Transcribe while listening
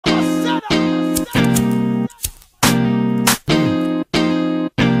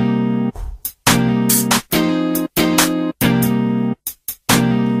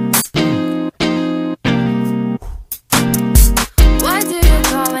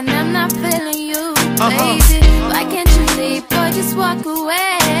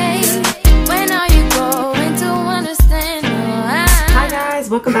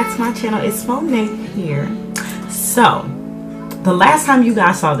welcome back to my channel. It's Monet here. So the last time you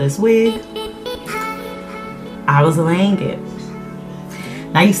guys saw this wig, I was laying it.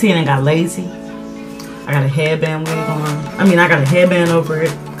 Now you see, I got lazy. I got a headband wig on. I mean, I got a headband over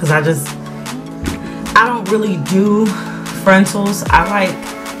it because I don't really do frontals. I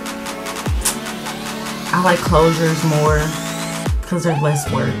like closures more because there's less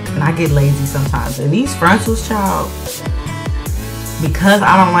work, and I get lazy sometimes. And these frontals, child, because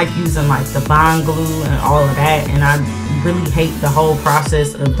I don't like using like the bond glue and all of that, and I really hate the whole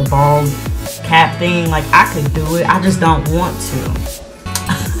process of the ball cap thing. Like, I could do it, I just don't want to.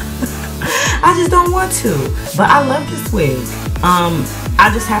 I just don't want to. But I love this wig.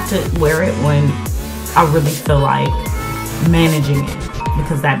 I just have to wear it when I really feel like managing it,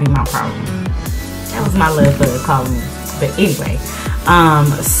 because that'd be my problem. That was my love for calling me. But anyway,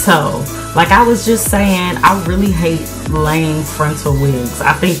 so like I was just saying, I really hate laying frontal wigs.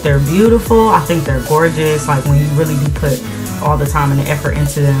 I think they're beautiful. I think they're gorgeous. Like, when you really do put all the time and the effort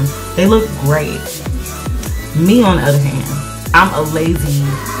into them, they look great. Me, on the other hand, I'm a lazy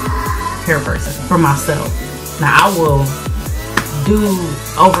hair person for myself. Now, I will do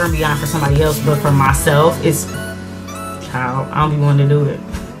over and beyond for somebody else, but for myself, it's, child, I don't be wanting to do it.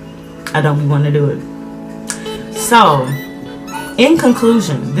 I don't be wanting to do it. So, in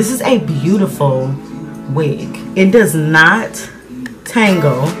conclusion, this is a beautiful wig. It does not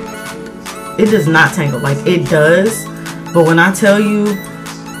tangle. It does not tangle. Like, it does, but when I tell you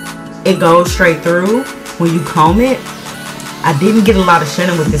it goes straight through when you comb it, I didn't get a lot of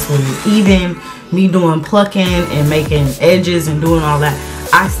shedding with this wig. Even me doing plucking and making edges and doing all that,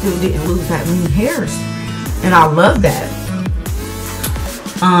 I still didn't lose that many hairs, and I love that.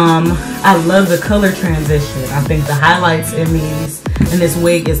 I love the color transition. I think the highlights in this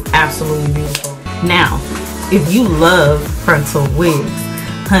wig is absolutely beautiful. Now, if you love frontal wigs,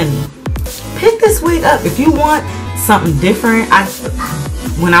 honey, pick this wig up. If you want something different,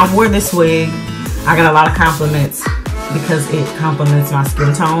 when I wore this wig, I got a lot of compliments because it complements my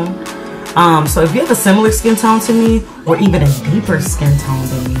skin tone. So if you have a similar skin tone to me, or even a deeper skin tone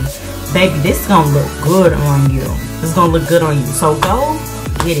than me, baby, this is gonna look good on you. This is gonna look good on you. So go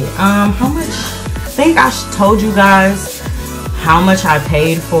get it. How much? I think I told you guys how much I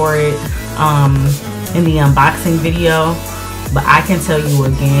paid for it in the unboxing video, but I can tell you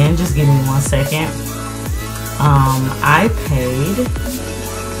again. Just give me 1 second. I paid,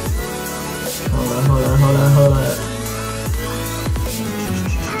 hold up.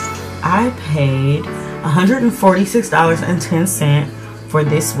 I paid $146.10 for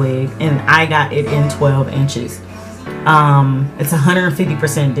this wig, and I got it in 12 inches. It's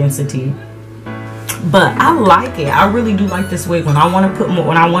 150% density, but I like it. I really do like this wig. When I want to put more,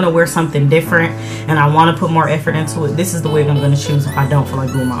 when I want to wear something different and I want to put more effort into it, this is the wig I'm going to choose if I don't feel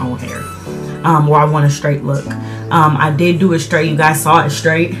like doing my own hair, or I want a straight look. I did do it straight. You guys saw it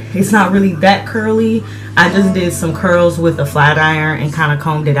straight. It's not really that curly. I just did some curls with a flat iron and kind of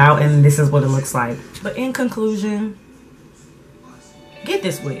combed it out, and this is what it looks like. But in conclusion, get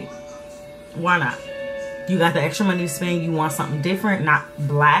this wig. Why not? You got the extra money to spend. You want something different, not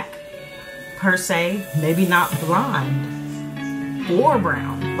black per se, maybe not blonde or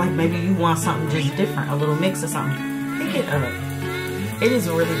brown. Like, maybe you want something just different, a little mix of something. Pick it up. It is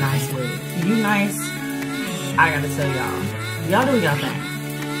a really nice wig. UNice, I gotta tell y'all, y'all do y'all thing.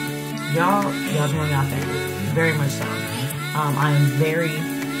 Y'all doing y'all thing. Very much so. I am very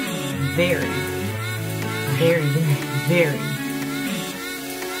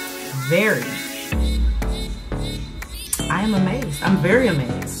I am amazed. I'm very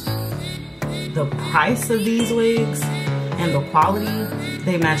amazed. The price of these wigs and the quality,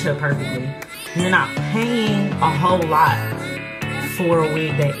 they match up perfectly. You're not paying a whole lot for a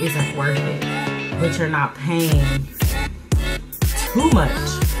wig that isn't worth it, but you're not paying too much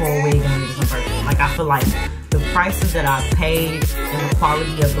for a wig that isn't worth it. Like, I feel like the prices that I've paid and the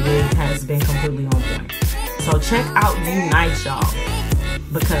quality of the wig has been completely on point. So check out UNice, y'all,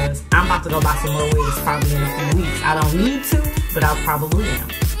 because I'm about to go buy some more wigs probably in a few weeks. I don't need to, but I probably am,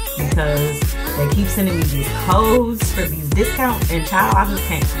 because they keep sending me these codes for these discounts, and child, I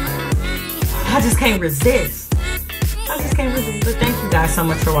just can't resist. But thank you guys so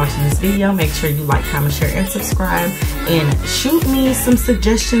much for watching this video. Make sure you like, comment, share, and subscribe, and shoot me some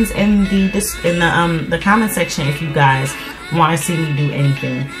suggestions in the comment section if you guys want to see me do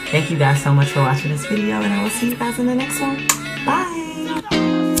anything. Thank you guys so much for watching this video, and I will see you guys in the next one. Bye.